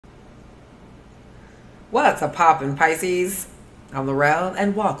What's a poppin', Pisces? I'm Laurelle,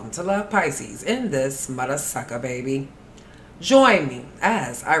 and welcome to Love Pisces in this mother sucker baby. Join me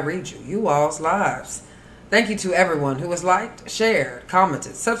as I read you all's lives. Thank you to everyone who has liked, shared,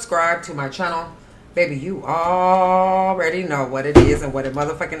 commented, subscribed to my channel. Baby, you already know what it is and what it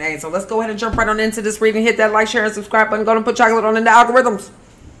motherfucking ain't. So let's go ahead and jump right on into this reading. Hit that like, share, and subscribe button. Go and put chocolate on in the algorithms.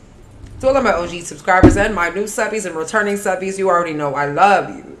 To all of my OG subscribers and my new subbies and returning subbies, you already know I love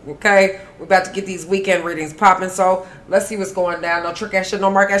you, okay? We're about to get these weekend readings popping, so let's see what's going down. No trick ass shit,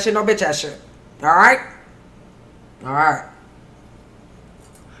 no mark ass shit, no bitch ass shit. All right? All right.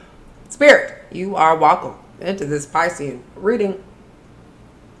 Spirit, you are welcome into this Piscean reading.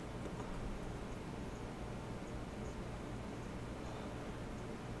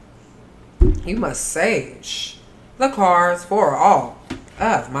 You must sage the cards for all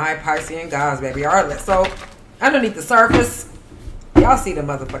of my Piscean guys, baby. All right, so underneath the surface, y'all see the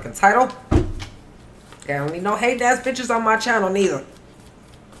motherfucking title. Okay, I don't need no hate ass bitches on my channel neither.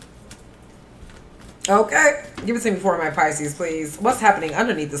 Okay, give it to me for my Pisces, please. What's happening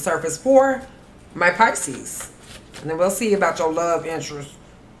underneath the surface for my Pisces? And then we'll see about your love interest,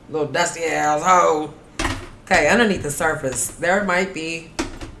 little dusty ass hoe. Okay, underneath the surface, there might be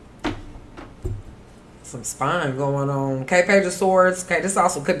some spying going on. Okay, Page of Swords. Okay, this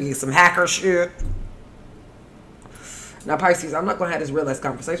also could be some hacker shit. Now, Pisces, I'm not going to have this real ass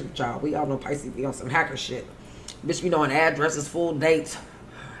conversation with y'all. We all know Pisces be on some hacker shit. Bitch be knowing addresses, full dates.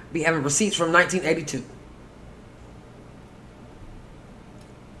 Be having receipts from 1982.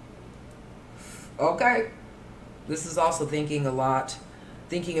 Okay. This is also thinking a lot.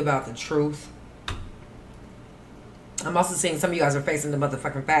 Thinking about the truth. I'm also seeing some of you guys are facing the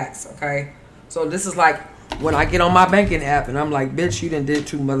motherfucking facts, okay? So this is like when I get on my banking app and I'm like, bitch, you done did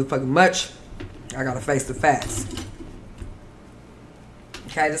too motherfucking much. I gotta face the facts.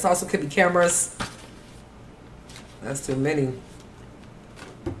 Okay, this also could be cameras. That's too many.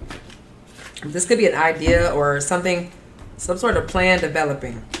 This could be an idea or something, some sort of plan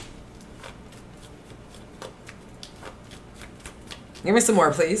developing. Give me some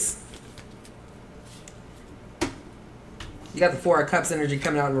more, please. You got the Four of Cups energy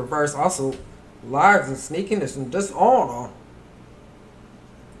coming out in reverse. Also, lies and sneakiness and dishonor.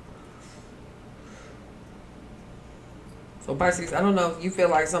 So Pisces, I don't know if you feel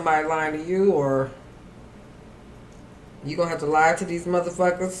like somebody lying to you or you gonna have to lie to these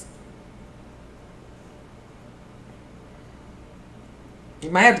motherfuckers. You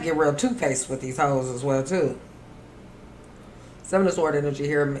might have to get real two-faced with these hoes as well too. Seven of Swords energy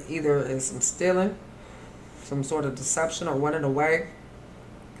here either is some stealing, some sort of deception or running away,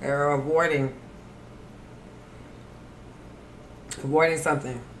 or avoiding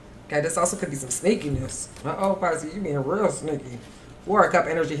something. Okay, this also could be some sneakiness. Uh-oh, Pisces, you being real sneaky. Four of Cup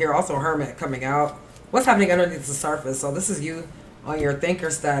energy here, also Hermit coming out. What's happening underneath the surface? So this is you on your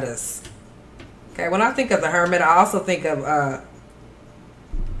thinker status. Okay, when I think of the Hermit, I also think of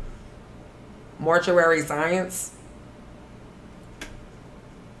mortuary science.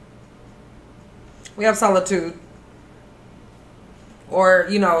 We have solitude. Or,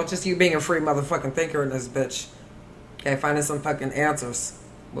 you know, just you being a free motherfucking thinker in this bitch. Okay, finding some fucking answers.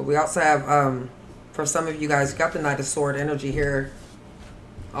 But we also have, for some of you guys, you got the Knight of Swords energy here.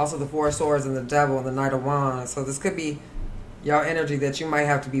 Also the Four of Swords and the Devil and the Knight of Wands. So this could be y'all energy that you might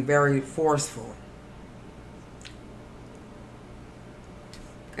have to be very forceful.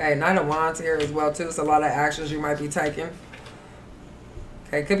 Okay, Knight of Wands here as well too. So a lot of actions you might be taking.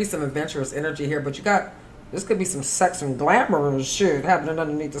 Okay, could be some adventurous energy here, but you got, this could be some sex and glamorous shit happening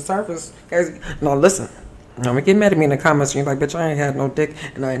underneath the surface. Okay, no, listen. Don't get mad at me in the comments and you're like, bitch, I ain't had no dick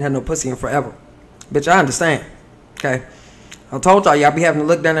and I ain't had no pussy in forever. Bitch, I understand. Okay. I told y'all be having to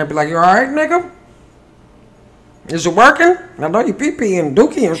look down there and be like, you alright, nigga? Is it working? I know you pee-pee and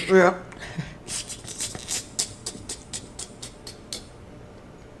dookie and shit.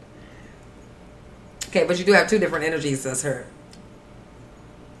 Okay, but you do have two different energies that's her.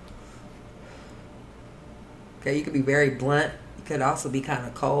 Okay, you could be very blunt. You could also be kind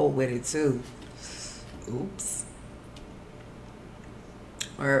of cold with it too. Oops.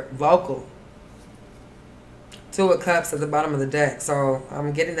 Or vocal. Two of Cups at the bottom of the deck. So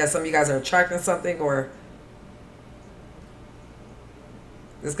I'm getting that some of you guys are attracting something, or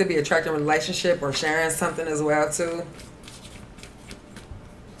this could be attracting a relationship or sharing something as well too.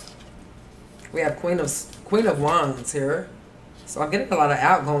 We have Queen of Wands here. So I'm getting a lot of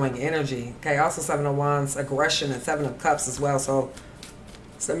outgoing energy. Okay, also Seven of Wands, aggression, and Seven of Cups as well. So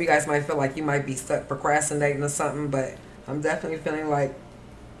some of you guys might feel like you might be stuck procrastinating or something, but I'm definitely feeling like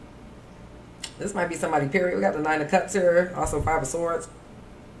this might be somebody, period. We got the Nine of Cups here, also Five of Swords.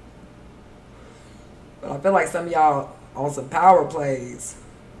 But I feel like some of y'all on some power plays,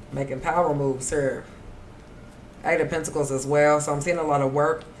 making power moves here. Eight of Pentacles as well. So I'm seeing a lot of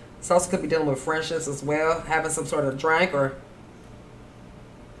work. This also could be dealing with friendships as well. Having some sort of drink or...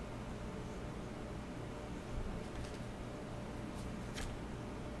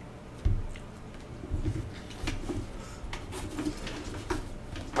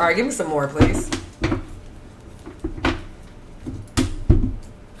 All right, give me some more, please.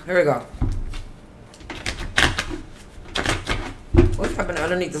 Here we go. What's happening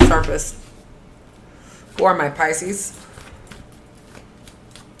underneath the surface for my Pisces?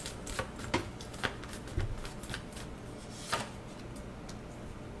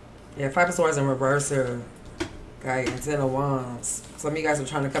 Yeah, Five of Swords in reverse here. Okay, and Ten of Wands. Some of you guys are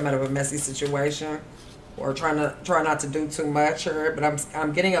trying to come out of a messy situation or try not to do too much here, but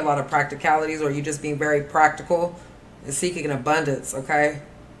I'm getting a lot of practicalities, or you just being very practical and seeking an abundance, okay?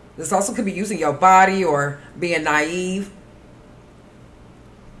 This also could be using your body or being naive.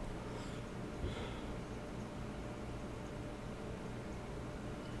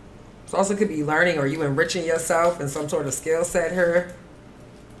 This also could be learning or you enriching yourself in some sort of skill set here.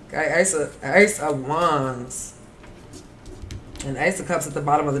 Okay, Ace of Wands. And Ace of Cups at the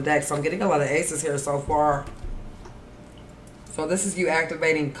bottom of the deck. So I'm getting a lot of aces here so far. So this is you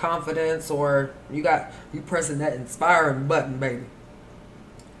activating confidence, or you pressing that inspiring button, baby.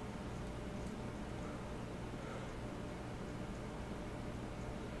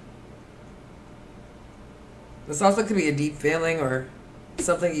 This also could be a deep feeling or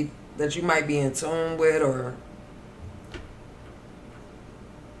something that you might be in tune with, or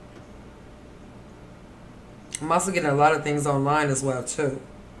I'm also getting a lot of things online as well too.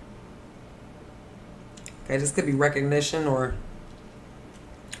 Okay, this could be recognition, or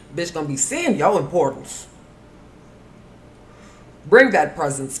bitch gonna be seeing your importance. Bring that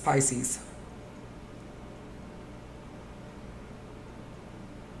presence, Pisces.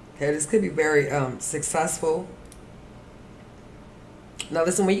 Okay, this could be very successful. Now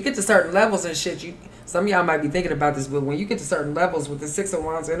listen, when you get to certain levels and shit, some of y'all might be thinking about this, but when you get to certain levels with the Six of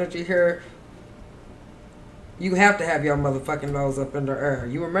Wands energy here, you have to have your motherfucking nose up in the air.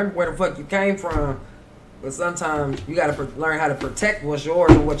 You remember where the fuck you came from, but sometimes you got to learn how to protect what's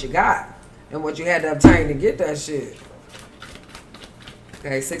yours and what you got and what you had to obtain to get that shit.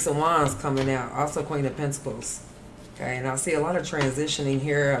 Okay, Six of Wands coming out. Also Queen of Pentacles. Okay, and I see a lot of transitioning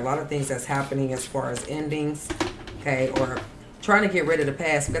here, a lot of things that's happening as far as endings, okay, or trying to get rid of the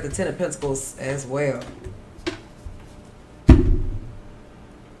past. We got the Ten of Pentacles as well.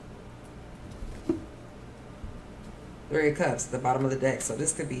 Three of Cups at the bottom of the deck. So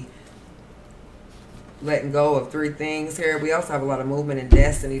this could be letting go of three things here. We also have a lot of movement and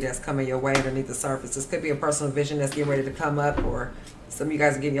destiny that's coming your way underneath the surface. This could be a personal vision that's getting ready to come up, or some of you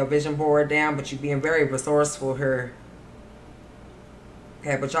guys are getting your vision board down, but you're being very resourceful here.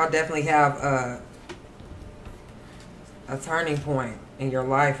 Okay, but y'all definitely have a turning point in your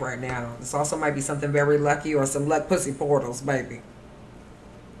life right now. This also might be something very lucky, or some luck pussy portals, baby.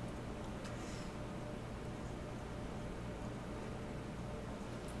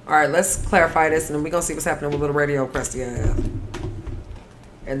 All right, let's clarify this, and then we're going to see what's happening with little radio crusty ass.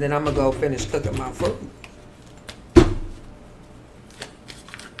 And then I'm going to go finish cooking my food.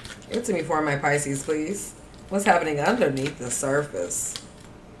 Give it to me for my Pisces, please. What's happening underneath the surface?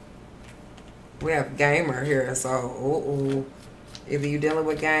 We have gamer here, so either you dealing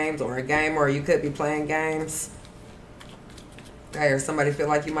with games or a gamer, or you could be playing games. Okay, or somebody feel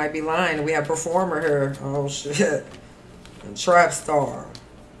like you might be lying. We have performer here. Oh shit. And trap star.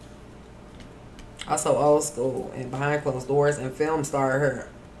 Also old school and behind closed doors and film star here.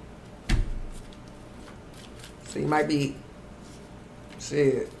 So you might be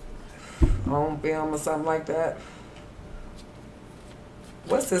shit on film or something like that.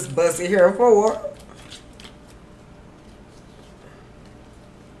 What's this bussy here for?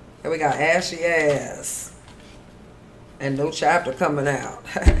 And we got ashy ass. And no chapter coming out.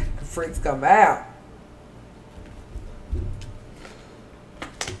 Freaks come out.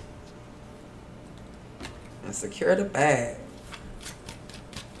 And secure the bag.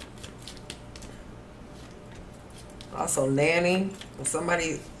 Also nanny. If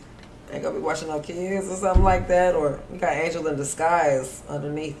somebody ain't gonna be watching no kids or something like that, or we got angel in disguise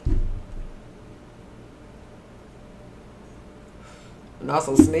underneath. And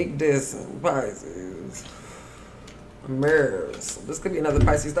also sneak this and Pisces. Mirrors. This could be another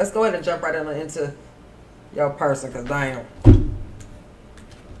Pisces. Let's go ahead and jump right into your person, because damn.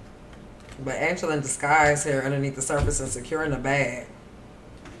 But angel in disguise here underneath the surface and securing the bag.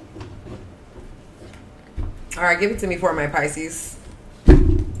 Alright, give it to me for my Pisces.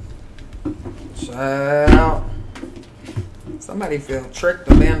 Shit. Child. Somebody feel tricked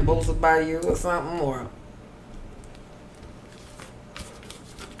or bamboozled by you or something, or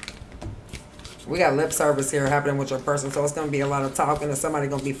we got lip service here happening with your person, so it's gonna be a lot of talking, and somebody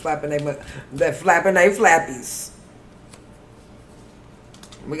gonna be flapping they flappies.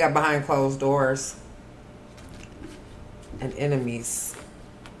 We got behind closed doors and enemies.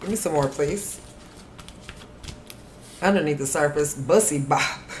 Give me some more, please. Underneath the surface, bussy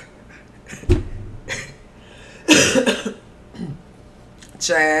bop.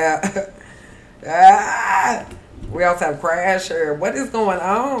 Child. We also have crash here. What is going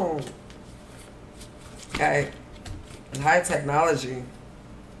on? Okay. And high technology.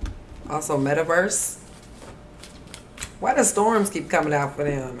 Also metaverse. Why do storms keep coming out for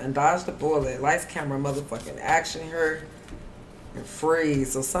them? And dodge the bullet. Lights, camera, motherfucking action here. And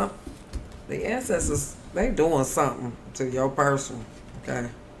freeze. So the ancestors, they doing something to your person. Okay.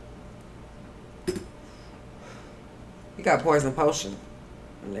 You got poison potion.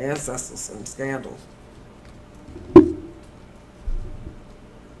 And the ancestors and scandal.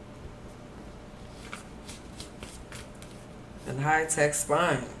 And high-tech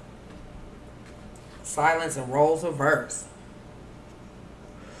spine. Silence and roles reverse.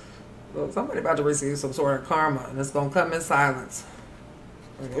 Well, somebody about to receive some sort of karma, and it's going to come in silence.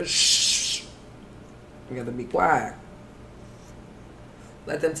 Shh. You got to be quiet.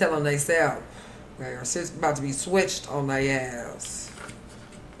 Let them tell them they self. Okay, our shit's about to be switched on their ass.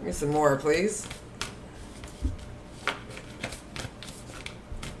 Give me some more, please.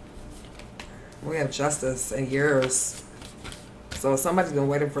 We have justice and years. So if somebody's been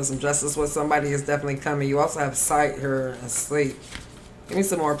waiting for some justice with somebody, is definitely coming. You also have sight here and sleep. Give me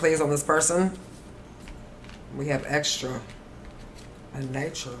some more, please, on this person. We have extra and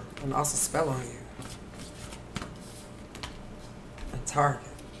nature and also spell on you. And target.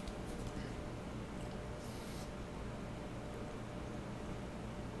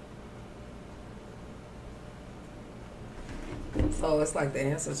 So it's like the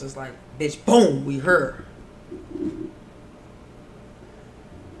answer's just like, bitch, boom, we heard.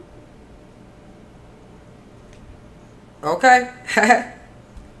 Okay.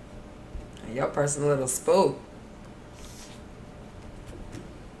 Your person a little spook.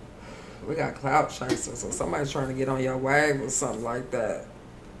 We got clout chasers, so somebody's trying to get on your wave or something like that.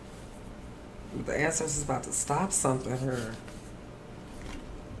 But the ancestors is about to stop something here.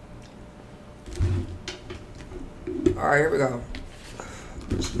 Alright, here we go.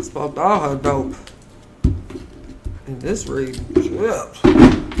 She smoked all her dope in this reading.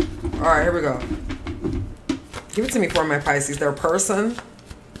 Alright, here we go. Give it to me for my Pisces. Their person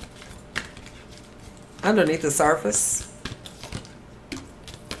underneath the surface.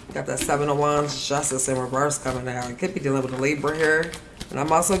 Got that Seven of Wands, justice in reverse coming out. It could be dealing with a Libra here. And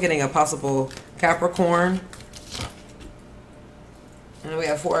I'm also getting a possible Capricorn. And we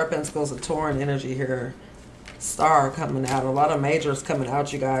have Four of Pentacles, a Tauran energy here. Star coming out. A lot of majors coming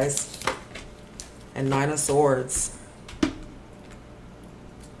out, you guys. And Nine of Swords.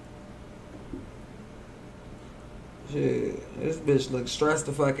 Shit, this bitch looks stressed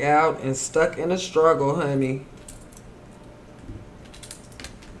the fuck out and stuck in a struggle, honey.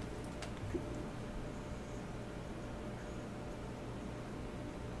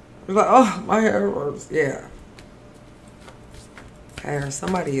 Like, oh, my hair hurts. Yeah. Hair.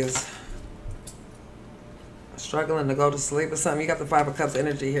 Somebody is struggling to go to sleep or something. You got the Five of Cups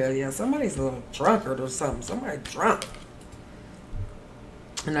energy here. Yeah, somebody's a little drunkard or something. Somebody drunk.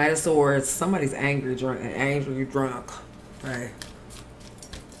 Knight of Swords. Somebody's angry drunk. Right.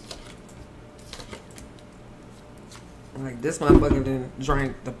 Like this motherfucker didn't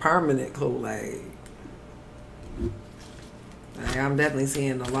drink the permanent Kool-Aid. I'm definitely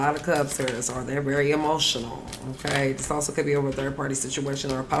seeing a lot of cups here, so they're very emotional. Okay, this also could be over a third-party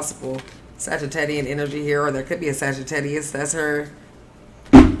situation or a possible Sagittarian energy here, or there could be a Sagittarius. That's her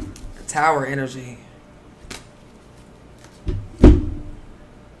Tower energy.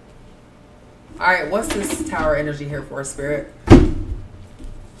 All right, what's this Tower energy here for, Spirit?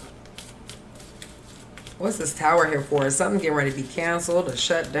 What's this Tower here for? Is something getting ready to be canceled or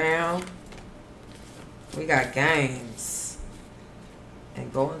shut down? We got games.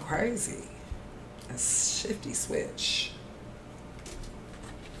 And going crazy. A shifty switch.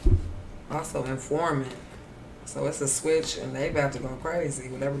 Also informant. So it's a switch and they about to go crazy.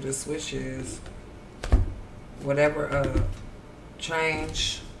 Whatever this switch is. Whatever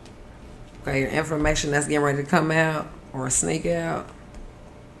change. Okay, your information that's getting ready to come out or sneak out.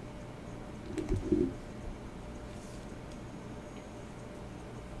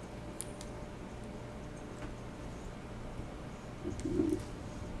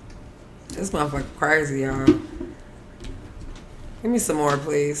 This motherfucker crazy, y'all. Give me some more,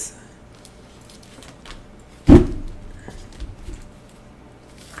 please. Going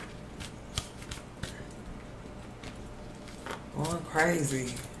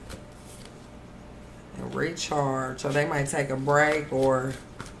crazy. And recharge. So they might take a break or...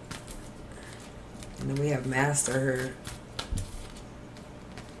 And then we have Master here.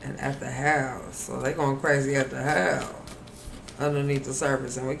 And at the house. So they going crazy at the house. Underneath the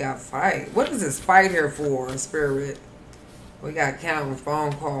surface. And we got fight. What is this fight here for, Spirit? We got counting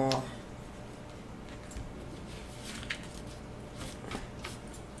phone call.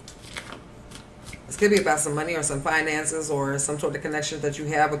 This could be about some money or some finances or some sort of connection that you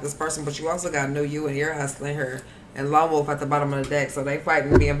have with this person. But you also got new you and you're hustling her. And Lone Wolf at the bottom of the deck. So they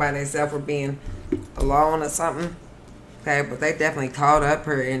fighting being by themselves or being alone or something. Okay, but they definitely caught up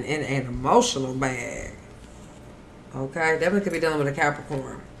her in an emotional bag. Okay, definitely could be dealing with a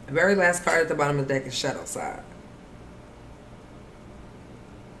Capricorn. The very last card at the bottom of the deck is Shadow Side.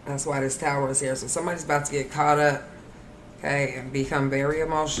 That's why this Tower is here. So somebody's about to get caught up, okay, and become very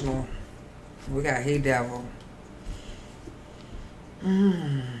emotional. We got He Devil.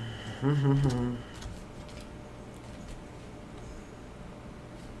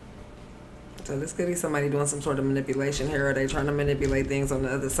 So this could be somebody doing some sort of manipulation here. Are they trying to manipulate things on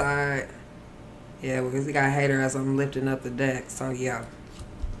the other side? Yeah, because we got hater as I'm lifting up the deck. So yeah.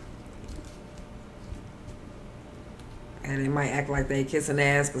 And it might act like they kissing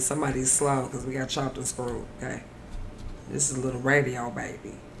ass, but somebody's slow because we got chopped and screwed. Okay. This is a little radio,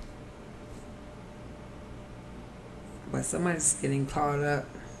 baby. But somebody's getting caught up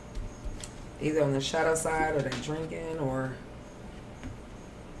either on the shadow side or they're drinking or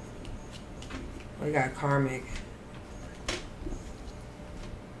we got karmic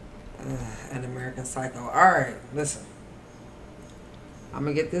and American Psycho. Alright, listen. I'm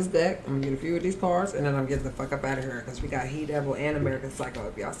going to get this deck. I'm going to get a few of these cards. And then I'm getting the fuck up out of here. Because we got He Devil and American Psycho.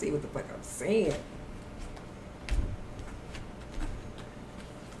 If y'all see what the fuck I'm saying.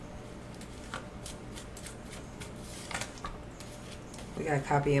 We got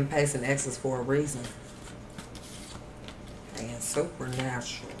copy and paste and X's for a reason. And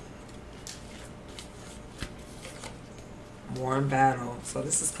supernatural. War and battle. So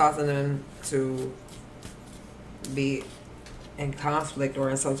this is causing them to be in conflict or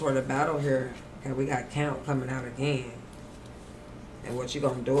in some sort of battle here. Okay, we got count coming out again. And what you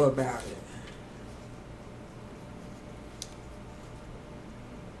gonna do about it?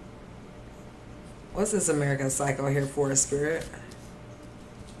 What's this American Psycho here for, Spirit?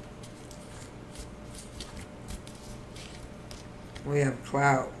 We have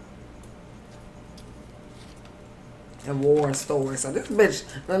clout. And war story. So this bitch,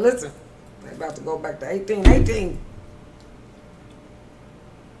 now listen, they about to go back to 1818.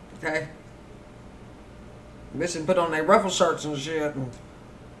 Okay? Bitch put on their ruffle shirts and shit. And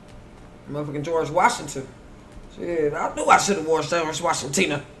motherfucking George Washington. Shit, I knew I should have worn George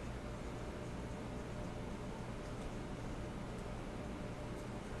Washington.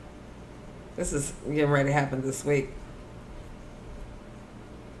 This is getting ready to happen this week.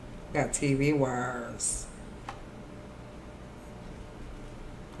 Got TV wires.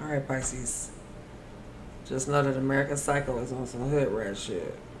 Alright, Pisces. Just know that American Psycho is on some hood rat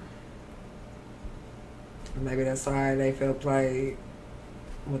shit. Maybe that's why they feel played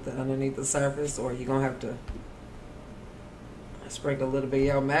with the underneath the surface, or you're gonna have to sprinkle a little bit of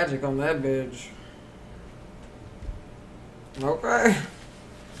your magic on that bitch. Okay.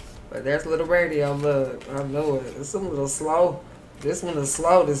 But there's a little radio, look. I know it. It's a little slow. This one is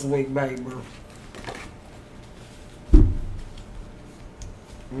slow this week, baby.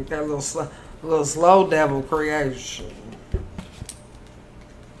 Got a little slow devil creation.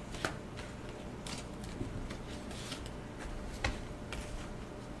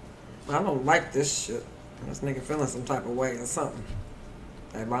 I don't like this shit. This nigga feeling some type of way or something.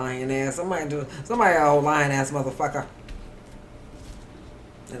 That lying ass. Somebody a old lying ass motherfucker.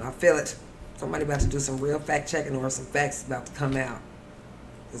 And I feel it. Somebody about to do some real fact checking or some facts about to come out.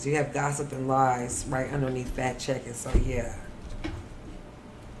 Because you have gossip and lies right underneath fact checking. So yeah.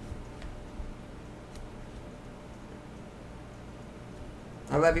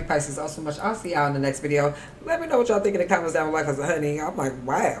 I love you, Pisces, all so much. I'll see y'all in the next video. Let me know what y'all think in the comments down below. Because honey, I'm like,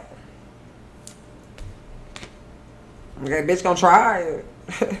 wow. Okay, bitch gonna try it.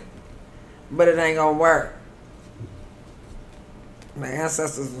 But it ain't gonna work. My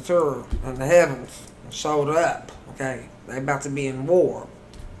ancestors were true in the heavens showed up. Okay, they about to be in war.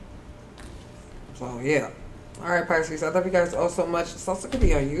 So yeah. Alright, Pisces, I love you guys all so much. It's also gonna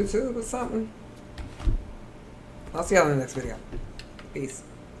be on YouTube or something. I'll see y'all in the next video. Peace.